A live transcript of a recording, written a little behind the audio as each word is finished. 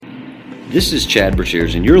This is Chad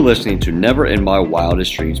Brashears, and you're listening to Never in My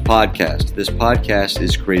Wildest Dreams podcast. This podcast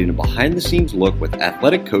is creating a behind-the-scenes look with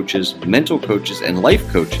athletic coaches, mental coaches, and life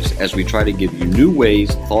coaches as we try to give you new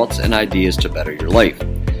ways, thoughts, and ideas to better your life.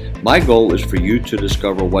 My goal is for you to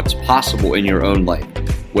discover what's possible in your own life,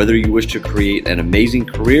 whether you wish to create an amazing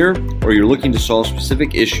career or you're looking to solve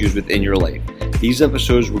specific issues within your life. These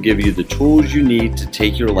episodes will give you the tools you need to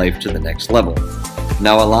take your life to the next level.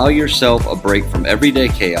 Now allow yourself a break from everyday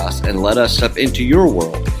chaos and let us step into your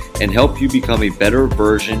world and help you become a better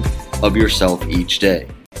version of yourself each day.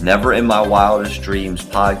 Never in My Wildest Dreams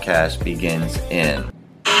podcast begins in 3,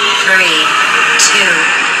 2,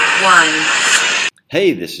 1.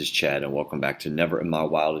 Hey, this is Chad, and welcome back to Never in My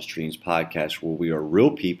Wildest Dreams podcast, where we are real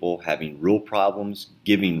people having real problems,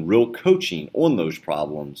 giving real coaching on those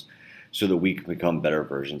problems so that we can become better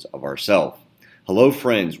versions of ourselves. Hello,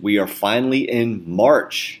 friends. We are finally in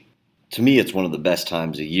March. To me, it's one of the best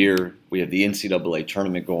times of year. We have the NCAA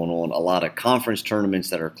tournament going on, a lot of conference tournaments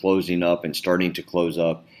that are closing up and starting to close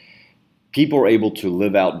up. People are able to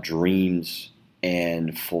live out dreams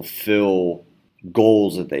and fulfill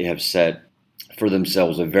goals that they have set for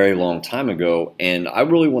themselves a very long time ago. And I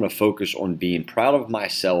really want to focus on being proud of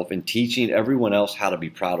myself and teaching everyone else how to be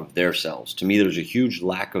proud of themselves. To me, there's a huge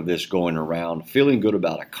lack of this going around. Feeling good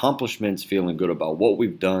about accomplishments, feeling good about what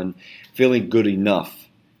we've done, feeling good enough,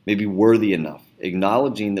 maybe worthy enough,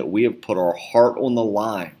 acknowledging that we have put our heart on the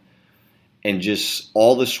line and just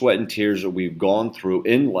all the sweat and tears that we've gone through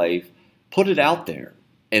in life, put it out there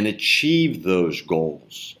and achieve those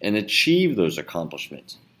goals and achieve those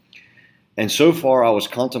accomplishments. And so far, I was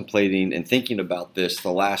contemplating and thinking about this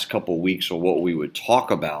the last couple of weeks, or what we would talk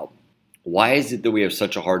about. Why is it that we have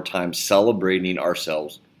such a hard time celebrating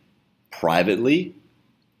ourselves privately,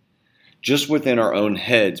 just within our own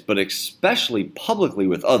heads, but especially publicly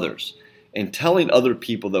with others, and telling other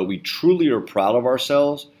people that we truly are proud of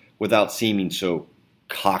ourselves without seeming so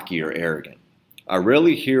cocky or arrogant? I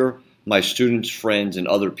rarely hear my students, friends, and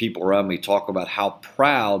other people around me talk about how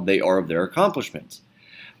proud they are of their accomplishments.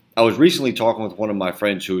 I was recently talking with one of my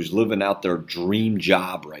friends who is living out their dream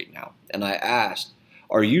job right now. And I asked,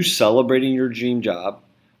 are you celebrating your dream job?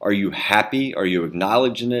 Are you happy? Are you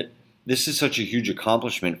acknowledging it? This is such a huge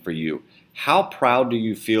accomplishment for you. How proud do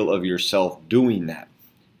you feel of yourself doing that?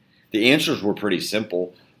 The answers were pretty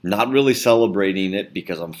simple. Not really celebrating it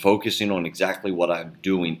because I'm focusing on exactly what I'm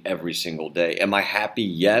doing every single day. Am I happy?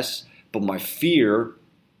 Yes. But my fear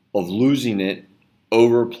of losing it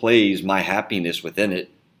overplays my happiness within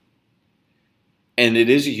it. And it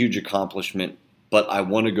is a huge accomplishment, but I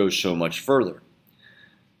want to go so much further.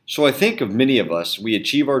 So I think of many of us, we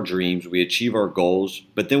achieve our dreams, we achieve our goals,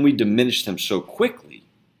 but then we diminish them so quickly.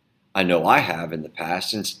 I know I have in the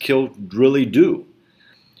past, and still really do.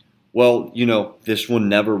 Well, this will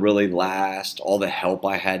never really last. All the help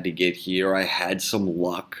I had to get here, I had some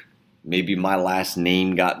luck. Maybe my last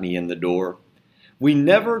name got me in the door. We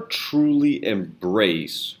never truly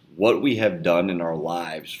embrace what we have done in our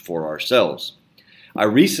lives for ourselves. I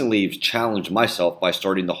recently challenged myself by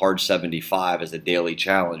starting the Hard 75 as a daily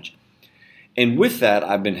challenge. And with that,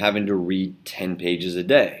 I've been having to read 10 pages a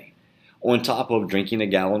day, on top of drinking a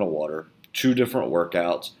gallon of water, 2 different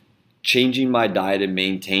workouts, changing my diet and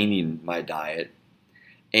maintaining my diet,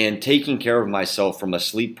 and taking care of myself from a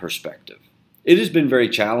sleep perspective. It has been very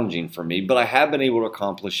challenging for me, but I have been able to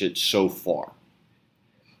accomplish it so far.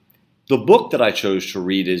 The book that I chose to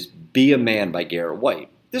read is Be a Man by Garrett White.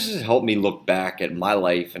 This has helped me look back at my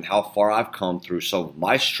life and how far I've come through some of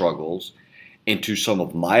my struggles into some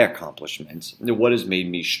of my accomplishments and what has made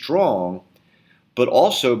me strong. But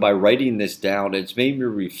also by writing this down, it's made me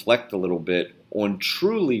reflect a little bit on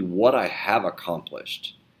truly what I have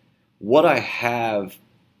accomplished, what I have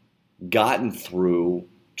gotten through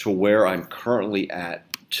to where I'm currently at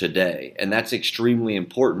today. And that's extremely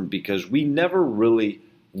important because we never really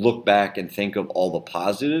look back and think of all the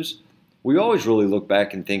positives. We always really look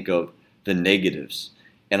back and think of the negatives.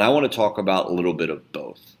 And I want to talk about a little bit of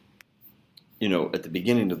both. At the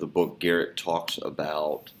beginning of the book, Garrett talks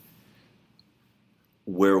about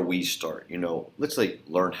where we start. Let's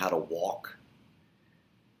learn how to walk.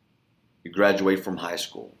 You graduate from high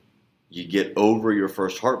school. You get over your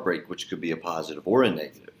first heartbreak, which could be a positive or a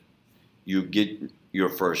negative. You get your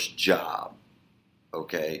first job.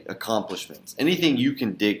 Okay? Accomplishments. Anything you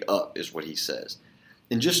can dig up is what he says.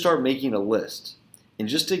 And just start making a list and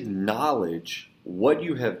just acknowledge what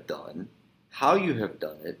you have done, how you have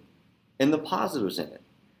done it, and the positives in it.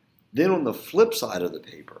 Then on the flip side of the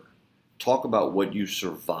paper, talk about what you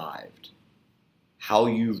survived, how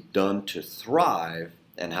you've done to thrive,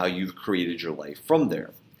 and how you've created your life from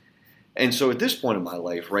there. And so at this point in my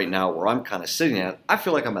life right now where I'm kind of sitting at, I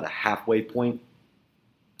feel like I'm at a halfway point.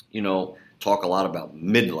 Talk a lot about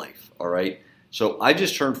midlife, all right? So I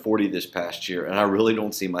just turned 40 this past year, and I really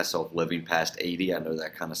don't see myself living past 80. I know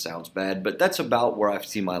that kind of sounds bad, but that's about where I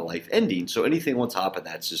see my life ending. So anything on top of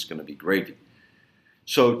that's just going to be gravy.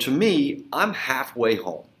 So to me, I'm halfway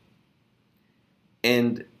home.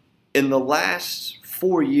 And in the last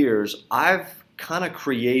 4 years, I've kind of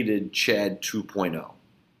created Chad 2.0.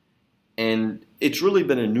 And it's really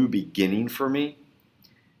been a new beginning for me.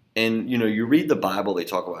 And, you read the Bible, they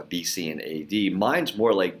talk about BC and AD. Mine's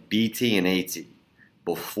more like BT and AT,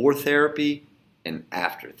 before therapy and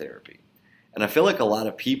after therapy. And I feel like a lot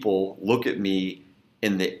of people look at me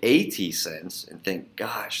in the AT sense and think,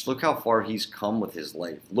 gosh, look how far he's come with his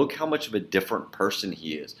life. Look how much of a different person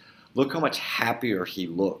he is. Look how much happier he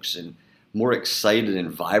looks and more excited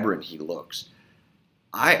and vibrant he looks.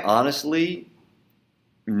 I honestly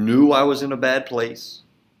knew I was in a bad place.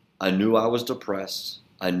 I knew I was depressed.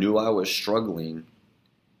 I knew I was struggling.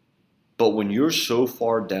 But when you're so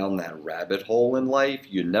far down that rabbit hole in life,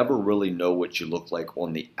 you never really know what you look like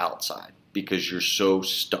on the outside because you're so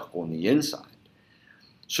stuck on the inside.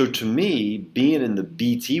 So to me, being in the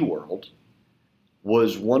BT world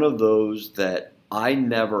was one of those that I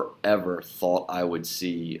never ever thought I would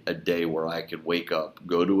see a day where I could wake up,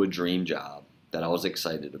 go to a dream job that I was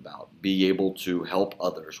excited about, be able to help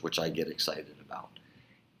others, which I get excited about,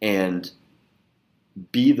 and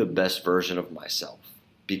be the best version of myself.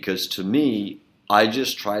 Because to me, I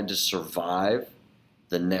just tried to survive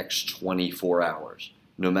the next 24 hours.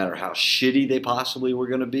 No matter how shitty they possibly were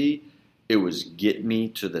going to be, it was get me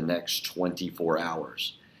to the next 24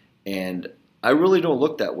 hours. And I really don't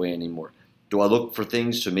look that way anymore. Do I look for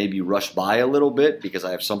things to maybe rush by a little bit because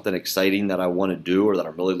I have something exciting that I want to do or that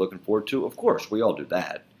I'm really looking forward to? Of course, we all do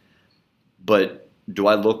that. But do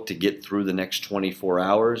I look to get through the next 24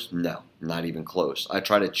 hours? No, not even close. I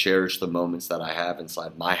try to cherish the moments that I have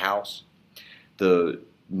inside my house, the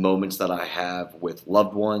moments that I have with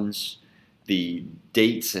loved ones, the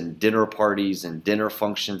dates and dinner parties and dinner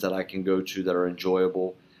functions that I can go to that are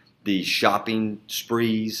enjoyable, the shopping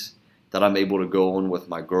sprees that I'm able to go on with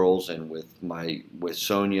my girls and with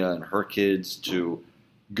Sonia and her kids to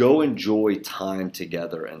go enjoy time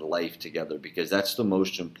together and life together, because that's the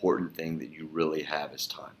most important thing that you really have is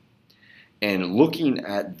time. And looking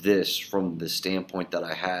at this from the standpoint that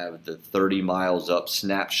I have the 30 miles up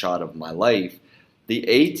snapshot of my life, the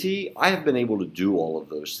AT, I have been able to do all of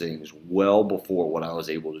those things well before what I was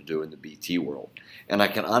able to do in the BT world. And I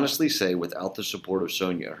can honestly say, without the support of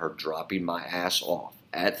Sonia and her dropping my ass off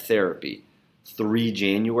at therapy 3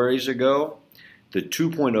 Januaries ago, the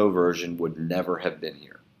 2.0 version would never have been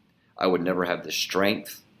here. I would never have the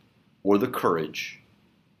strength or the courage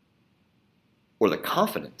or the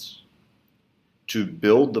confidence to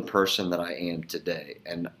build the person that I am today.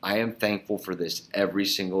 And I am thankful for this every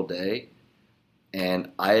single day,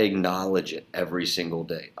 and I acknowledge it every single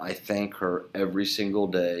day. I thank her every single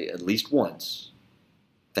day, at least once.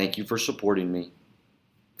 Thank you for supporting me.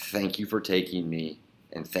 Thank you for taking me.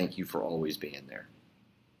 And thank you for always being there.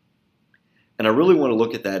 And I really want to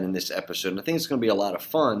look at that in this episode. And I think it's going to be a lot of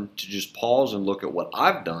fun to just pause and look at what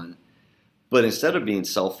I've done. But instead of being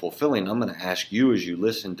self-fulfilling, I'm going to ask you as you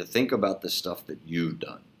listen to think about the stuff that you've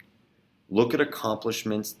done. Look at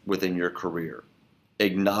accomplishments within your career.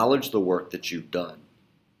 Acknowledge the work that you've done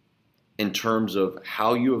in terms of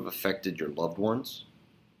how you have affected your loved ones.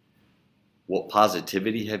 What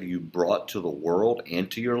positivity have you brought to the world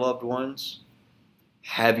and to your loved ones?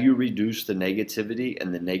 Have you reduced the negativity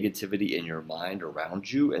in your mind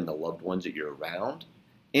around you and the loved ones that you're around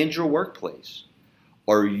and your workplace?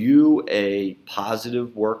 Are you a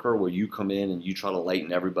positive worker where you come in and you try to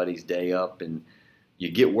lighten everybody's day up and you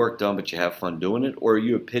get work done but you have fun doing it? Or are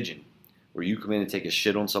you a pigeon where you come in and take a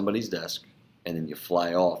shit on somebody's desk and then you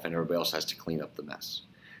fly off and everybody else has to clean up the mess?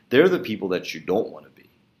 They're the people that you don't want to be.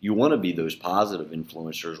 You want to be those positive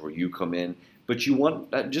influencers where you come in, but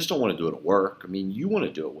just don't want to do it at work. I mean, you want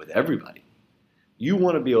to do it with everybody. You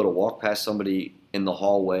want to be able to walk past somebody in the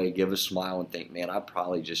hallway, give a smile, and think, man, I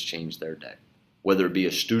probably just changed their day. Whether it be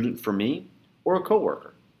a student for me or a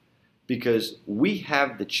coworker. Because we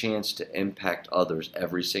have the chance to impact others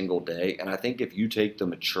every single day. And I think if you take the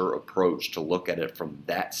mature approach to look at it from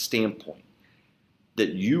that standpoint,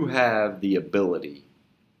 that you have the ability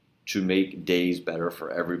to make days better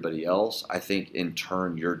for everybody else, I think in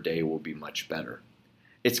turn your day will be much better.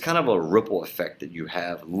 It's kind of a ripple effect that you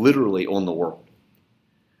have literally on the world.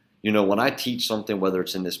 You know, when I teach something, whether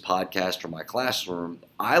it's in this podcast or my classroom,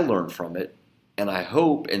 I learn from it, and I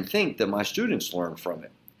hope and think that my students learn from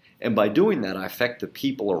it. And by doing that, I affect the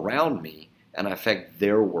people around me and I affect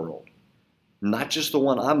their world. Not just the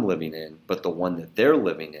one I'm living in, but the one that they're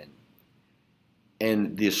living in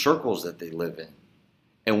and the circles that they live in.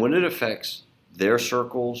 And when it affects their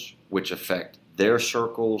circles, which affect their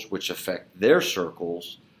circles, which affect their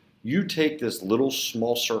circles, you take this little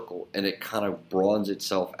small circle and it kind of broadens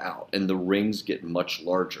itself out and the rings get much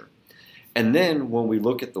larger. And then when we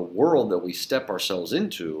look at the world that we step ourselves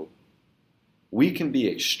into, we can be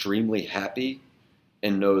extremely happy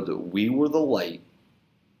and know that we were the light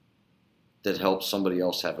that helped somebody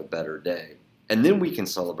else have a better day. And then we can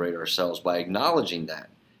celebrate ourselves by acknowledging that.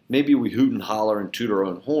 Maybe we hoot and holler and toot our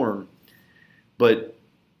own horn, but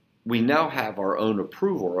we now have our own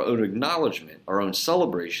approval, our own acknowledgement, our own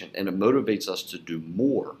celebration, and it motivates us to do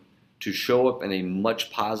more, to show up in a much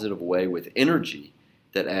positive way with energy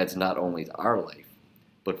that adds not only to our life,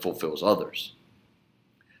 but fulfills others.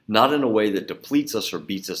 Not in a way that depletes us or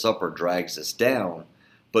beats us up or drags us down,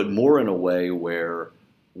 but more in a way where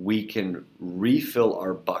we can refill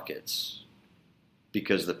our buckets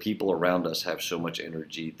because the people around us have so much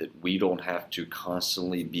energy that we don't have to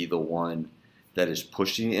constantly be the one that is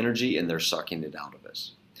pushing the energy and they're sucking it out of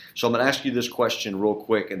us. So I'm going to ask you this question real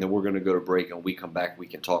quick and then we're going to go to break, and when we come back we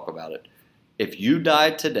can talk about it. If you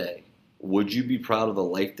died today, would you be proud of the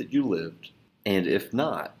life that you lived? And if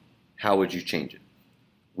not, how would you change it?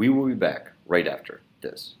 We will be back right after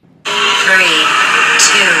this. 3, 2,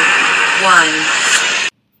 1.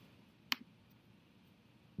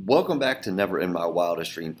 Welcome back to Never in My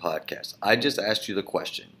Wildest Dream podcast. I just asked you the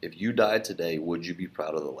question, if you died today, would you be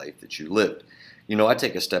proud of the life that you lived? You know, I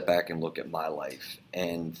take a step back and look at my life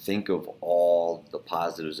and think of all the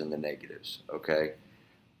positives and the negatives, okay?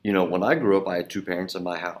 You know, when I grew up, I had 2 parents in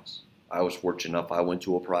my house. I was fortunate enough, I went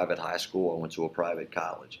to a private high school, I went to a private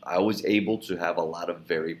college. I was able to have a lot of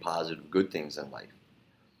very positive, good things in life.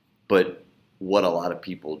 But what a lot of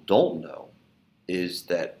people don't know is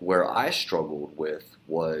that where I struggled with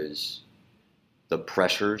was the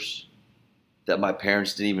pressures that my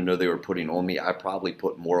parents didn't even know they were putting on me. I probably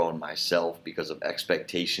put more on myself because of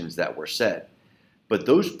expectations that were set. But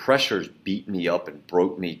those pressures beat me up and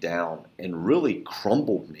broke me down and really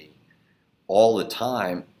crumbled me all the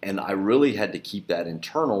time. And I really had to keep that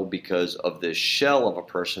internal because of this shell of a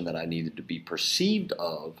person that I needed to be perceived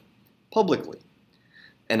of publicly.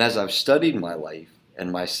 And as I've studied my life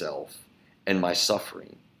and myself and my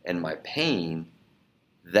suffering and my pain,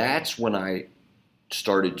 that's when I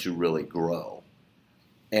started to really grow.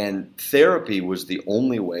 And therapy was the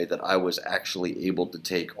only way that I was actually able to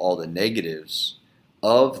take all the negatives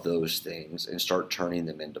of those things and start turning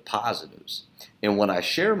them into positives. And when I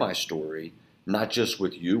share my story, not just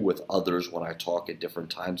with you, with others when I talk at different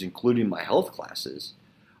times, including my health classes,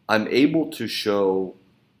 I'm able to show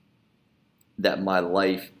that my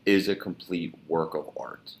life is a complete work of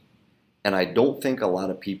art. And I don't think a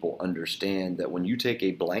lot of people understand that when you take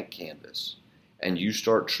a blank canvas and you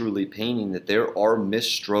start truly painting, that there are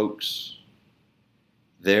missed strokes.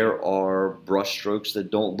 There are brush strokes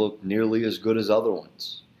that don't look nearly as good as other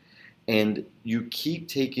ones. And you keep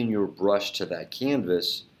taking your brush to that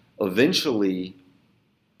canvas, eventually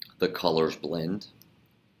the colors blend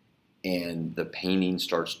and the painting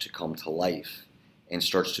starts to come to life and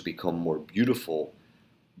starts to become more beautiful.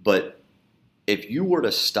 But if you were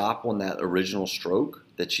to stop on that original stroke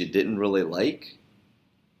that you didn't really like,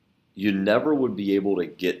 you never would be able to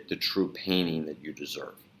get the true painting that you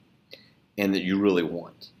deserve and that you really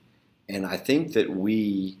want. And I think that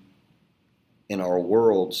we, in our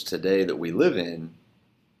worlds today that we live in,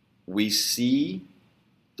 we see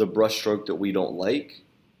the brushstroke that we don't like,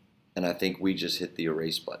 and I think we just hit the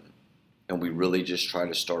erase button. And we really just try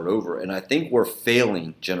to start over. And I think we're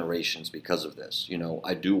failing generations because of this. You know,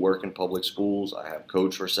 I do work in public schools. I have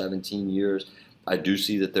coached for 17 years. I do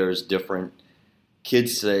see that there's different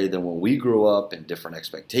kids today than when we grew up, and different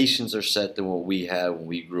expectations are set than what we had when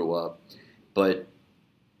we grew up. But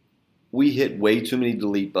we hit way too many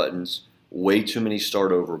delete buttons, way too many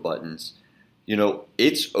start over buttons. You know,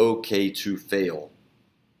 it's okay to fail.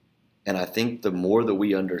 And I think the more that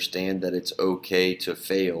we understand that it's okay to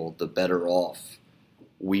fail, the better off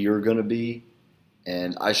we are going to be.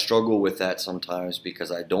 And I struggle with that sometimes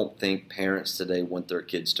because I don't think parents today want their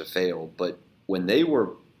kids to fail. But when they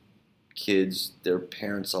were kids, their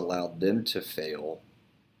parents allowed them to fail,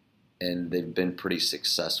 and they've been pretty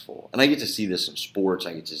successful. And I get to see this in sports.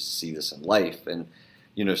 I get to see this in life. And,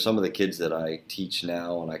 you know, some of the kids that I teach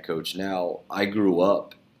now and I coach now, I grew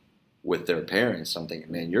up with their parents. I'm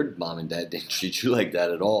thinking, man, your mom and dad didn't treat you like that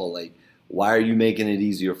at all. Like, why are you making it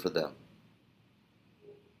easier for them?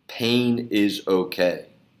 Pain is okay.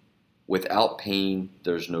 Without pain,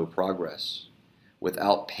 there's no progress.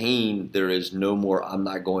 Without pain, there is no more, I'm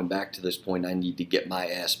not going back to this point, I need to get my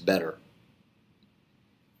ass better.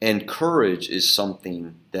 And courage is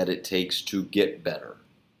something that it takes to get better.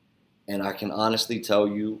 And I can honestly tell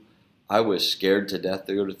you, I was scared to death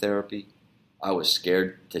to go to therapy. I was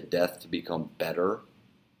scared to death to become better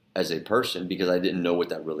as a person because I didn't know what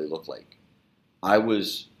that really looked like. I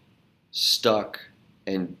was stuck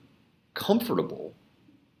and comfortable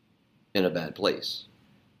in a bad place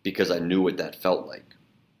because I knew what that felt like.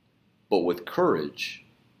 But with courage,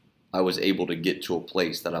 I was able to get to a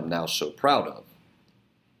place that I'm now so proud of.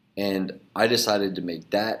 And I decided to make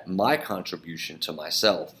that my contribution to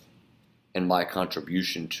myself and my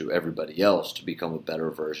contribution to everybody else to become a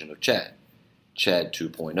better version of Chad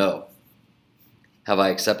 2.0. Have I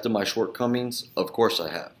accepted my shortcomings? Of course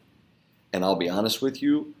I have. And I'll be honest with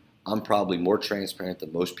you, I'm probably more transparent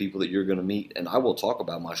than most people that you're going to meet, and I will talk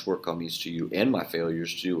about my shortcomings to you and my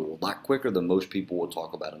failures to you a lot quicker than most people will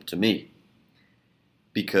talk about them to me.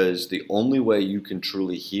 Because the only way you can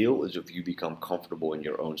truly heal is if you become comfortable in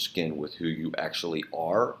your own skin with who you actually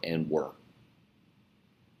are and were.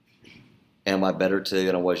 Am I better today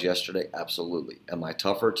than I was yesterday? Absolutely. Am I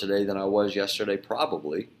tougher today than I was yesterday?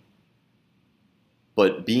 Probably.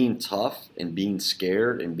 But being tough and being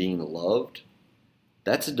scared and being loved,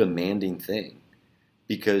 that's a demanding thing.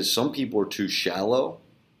 Because some people are too shallow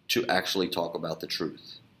to actually talk about the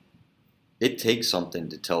truth. It takes something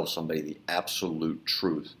to tell somebody the absolute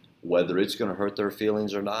truth, whether it's going to hurt their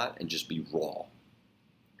feelings or not, and just be raw.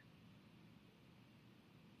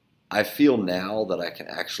 I feel now that I can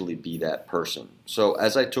actually be that person. So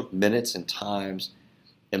as I took minutes and times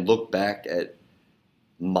and looked back at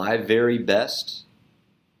my very best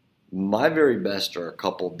are a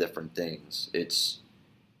couple different things. It's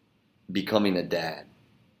becoming a dad.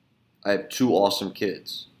 I have 2 awesome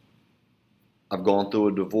kids. I've gone through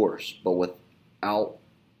a divorce, but without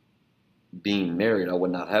being married, I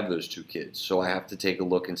would not have those 2 kids. So I have to take a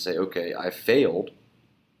look and say, okay, I failed,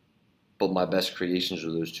 but my best creations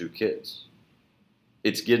are those 2 kids.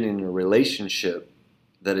 It's getting in a relationship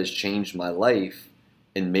that has changed my life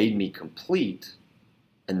and made me complete,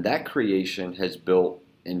 and that creation has built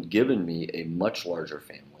and given me a much larger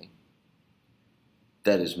family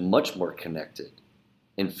that is much more connected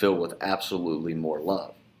and filled with absolutely more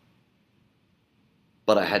love.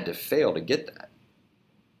 But I had to fail to get that.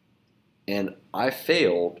 And I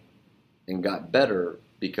failed and got better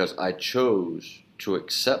because I chose to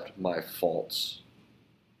accept my faults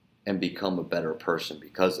and become a better person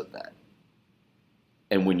because of that.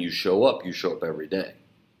 And when you show up every day.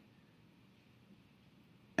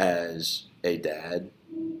 As a dad,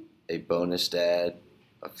 a bonus dad,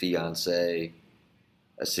 a fiance,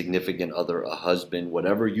 a significant other, a husband,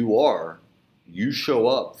 whatever you are, you show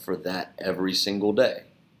up for that every single day.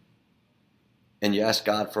 And you ask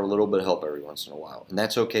God for a little bit of help every once in a while. And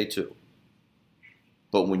that's okay too.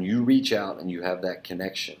 But when you reach out and you have that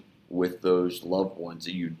connection with those loved ones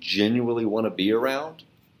that you genuinely want to be around,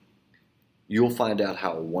 you'll find out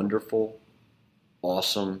how wonderful,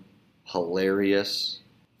 awesome, hilarious,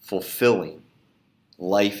 fulfilling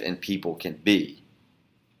life and people can be.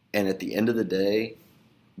 And at the end of the day,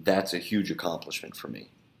 that's a huge accomplishment for me.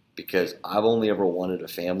 Because I've only ever wanted a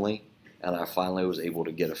family, and I finally was able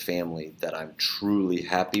to get a family that I'm truly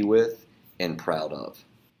happy with and proud of.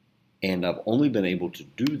 And I've only been able to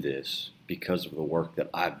do this because of the work that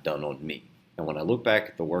I've done on me. And when I look back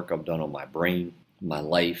at the work I've done on my brain, my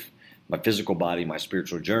life, my physical body, my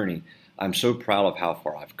spiritual journey, I'm so proud of how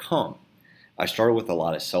far I've come. I started with a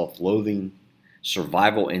lot of self-loathing,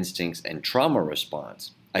 survival instincts, and trauma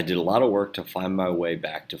response. I did a lot of work to find my way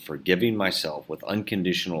back to forgiving myself with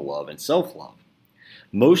unconditional love and self-love.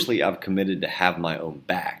 Mostly I've committed to have my own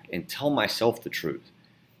back and tell myself the truth.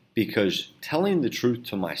 Because telling the truth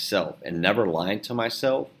to myself and never lying to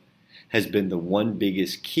myself has been the one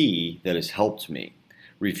biggest key that has helped me.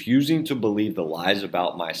 Refusing to believe the lies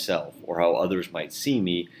about myself or how others might see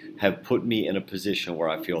me have put me in a position where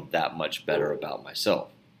I feel that much better about myself.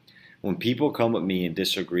 When people come at me and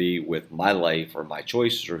disagree with my life or my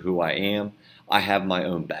choices or who I am, I have my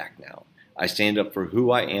own back now. I stand up for who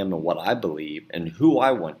I am and what I believe and who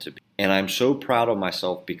I want to be. And I'm so proud of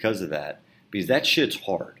myself because of that, because that shit's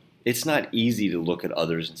hard. It's not easy to look at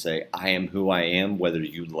others and say, I am who I am, whether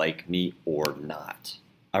you like me or not.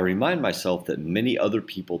 I remind myself that many other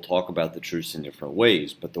people talk about the truths in different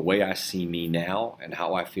ways, but the way I see me now and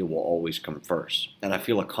how I feel will always come first. And I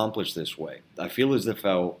feel accomplished this way. I feel as if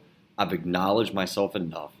I've acknowledged myself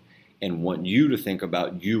enough and want you to think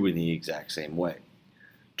about you in the exact same way.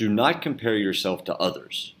 Do not compare yourself to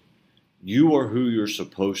others. You are who you're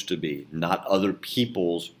supposed to be, not other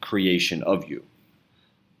people's creation of you.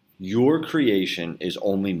 Your creation is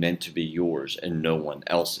only meant to be yours and no one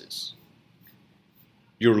else's.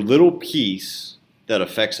 Your little piece that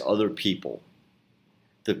affects other people,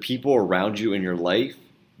 the people around you in your life,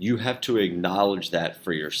 you have to acknowledge that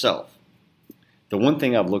for yourself. The one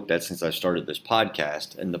thing I've looked at since I started this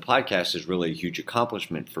podcast, and the podcast is really a huge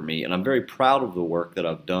accomplishment for me, and I'm very proud of the work that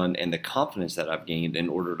I've done and the confidence that I've gained in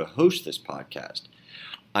order to host this podcast.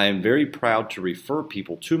 I am very proud to refer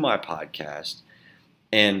people to my podcast,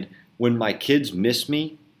 and when my kids miss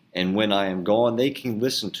me and when I am gone, they can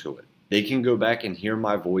listen to it. They can go back and hear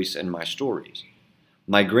my voice and my stories.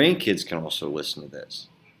 My grandkids can also listen to this.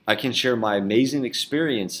 I can share my amazing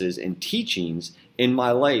experiences and teachings in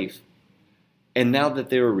my life. And now that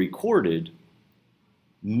they are recorded,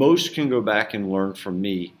 most can go back and learn from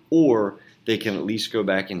me, or they can at least go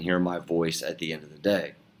back and hear my voice at the end of the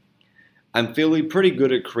day. I'm feeling pretty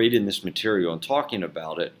good at creating this material and talking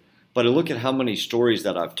about it, but I look at how many stories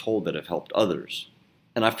that I've told that have helped others.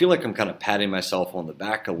 And I feel like I'm kind of patting myself on the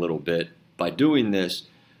back a little bit by doing this,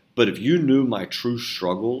 but if you knew my true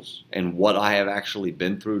struggles and what I have actually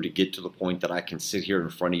been through to get to the point that I can sit here in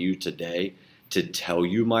front of you today to tell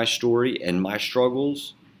you my story and my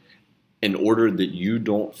struggles in order that you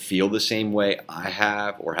don't feel the same way I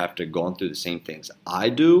have or have to gone through the same things I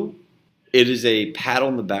do, it is a pat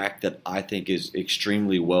on the back that I think is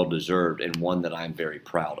extremely well deserved and one that I'm very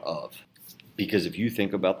proud of. Because if you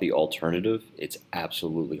think about the alternative, it's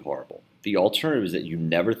absolutely horrible. The alternative is that you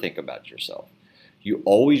never think about yourself. You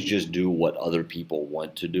always just do what other people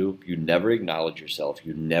want to do. You never acknowledge yourself.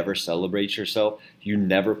 You never celebrate yourself. You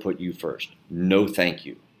never put you first. No, thank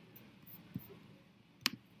you.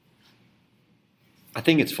 I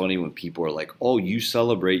think it's funny when people are like, oh, you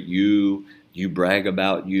celebrate you brag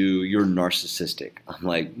about you're narcissistic. I'm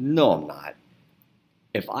like, no, I'm not.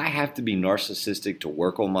 If I have to be narcissistic to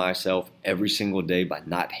work on myself every single day by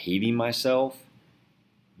not hating myself,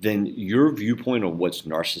 then your viewpoint of what's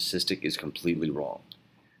narcissistic is completely wrong.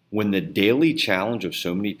 When the daily challenge of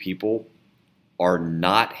so many people are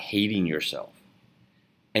not hating yourself,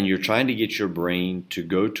 and you're trying to get your brain to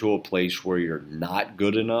go to a place where you're not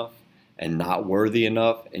good enough and not worthy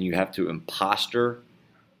enough, and you have to imposter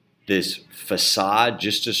this facade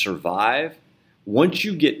just to survive, once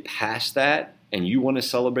you get past that and you want to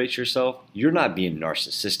celebrate yourself, you're not being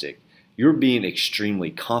narcissistic. You're being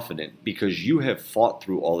extremely confident because you have fought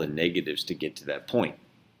through all the negatives to get to that point.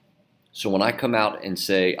 So when I come out and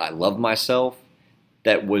say I love myself,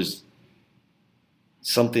 that was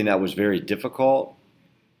something that was very difficult,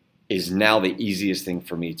 is now the easiest thing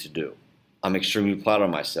for me to do. I'm extremely proud of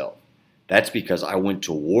myself. That's because I went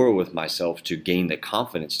to war with myself to gain the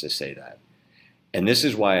confidence to say that. And this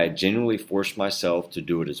is why I genuinely force myself to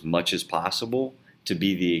do it as much as possible to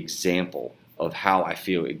be the example of how I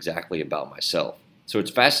feel exactly about myself. So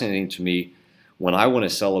it's fascinating to me when I want to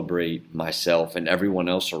celebrate myself and everyone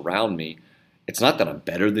else around me. It's not that I'm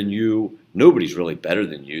better than you. Nobody's really better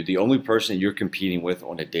than you. The only person you're competing with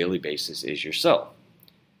on a daily basis is yourself.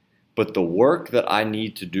 But the work that I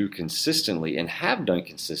need to do consistently and have done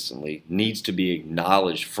consistently needs to be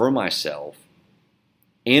acknowledged for myself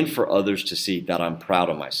and for others to see that I'm proud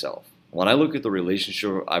of myself. When I look at the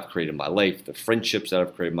relationship I've created in my life, the friendships that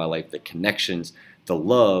I've created in my life, the connections, the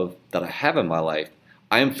love that I have in my life,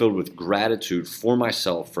 I am filled with gratitude for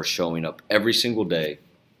myself for showing up every single day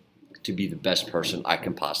to be the best person I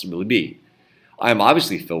can possibly be. I am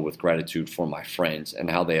obviously filled with gratitude for my friends and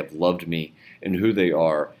how they have loved me and who they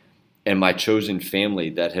are, and my chosen family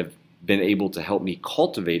that have been able to help me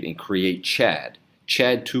cultivate and create Chad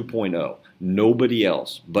 2.0. Nobody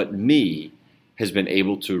else but me has been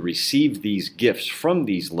able to receive these gifts from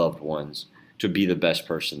these loved ones to be the best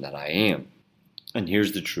person that I am. And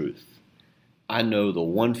here's the truth. I know the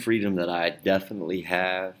one freedom that I definitely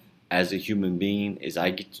have as a human being is I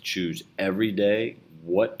get to choose every day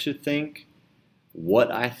what to think, what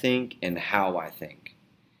I think, and how I think.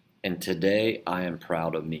 And today I am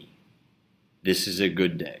proud of me. This is a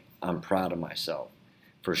good day. I'm proud of myself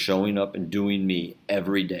for showing up and doing me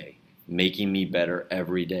every day, making me better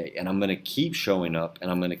every day. And I'm going to keep showing up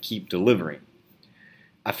and I'm going to keep delivering.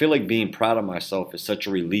 I feel like being proud of myself is such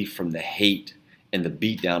a relief from the hate and the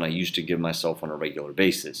beatdown I used to give myself on a regular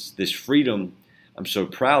basis. This freedom I'm so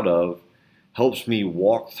proud of helps me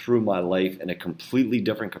walk through my life in a completely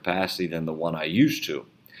different capacity than the one I used to.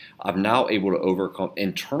 I'm now able to overcome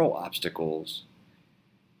internal obstacles,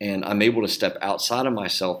 and I'm able to step outside of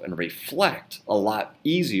myself and reflect a lot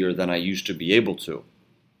easier than I used to be able to.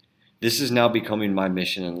 This is now becoming my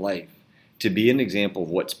mission in life, to be an example of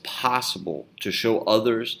what's possible, to show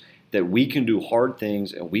others that we can do hard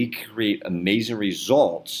things and we create amazing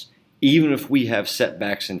results even if we have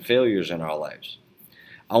setbacks and failures in our lives.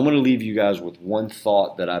 I want to leave you guys with one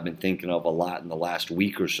thought that I've been thinking of a lot in the last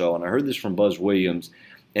week or so, and I heard this from Buzz Williams,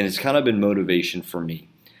 and it's kind of been motivation for me.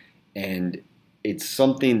 And it's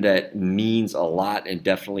something that means a lot and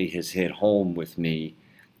definitely has hit home with me,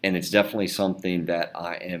 and it's definitely something that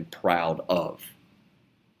I am proud of.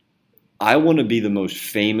 I want to be the most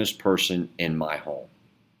famous person in my home.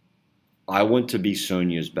 I want to be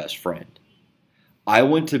Sonia's best friend. I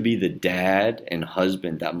want to be the dad and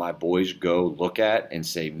husband that my boys go look at and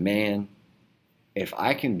say, man, if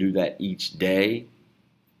I can do that each day,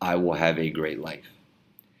 I will have a great life.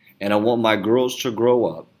 And I want my girls to grow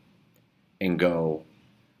up and go,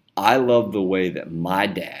 I love the way that my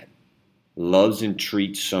dad loves and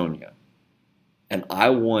treats Sonia. And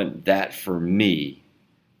I want that for me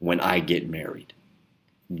when I get married.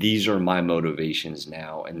 These are my motivations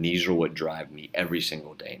now, and these are what drive me every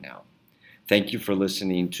single day now. Thank you for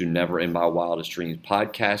listening to Never in My Wildest Dreams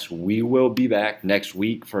podcast. We will be back next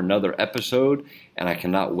week for another episode, and I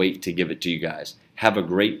cannot wait to give it to you guys. Have a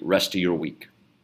great rest of your week.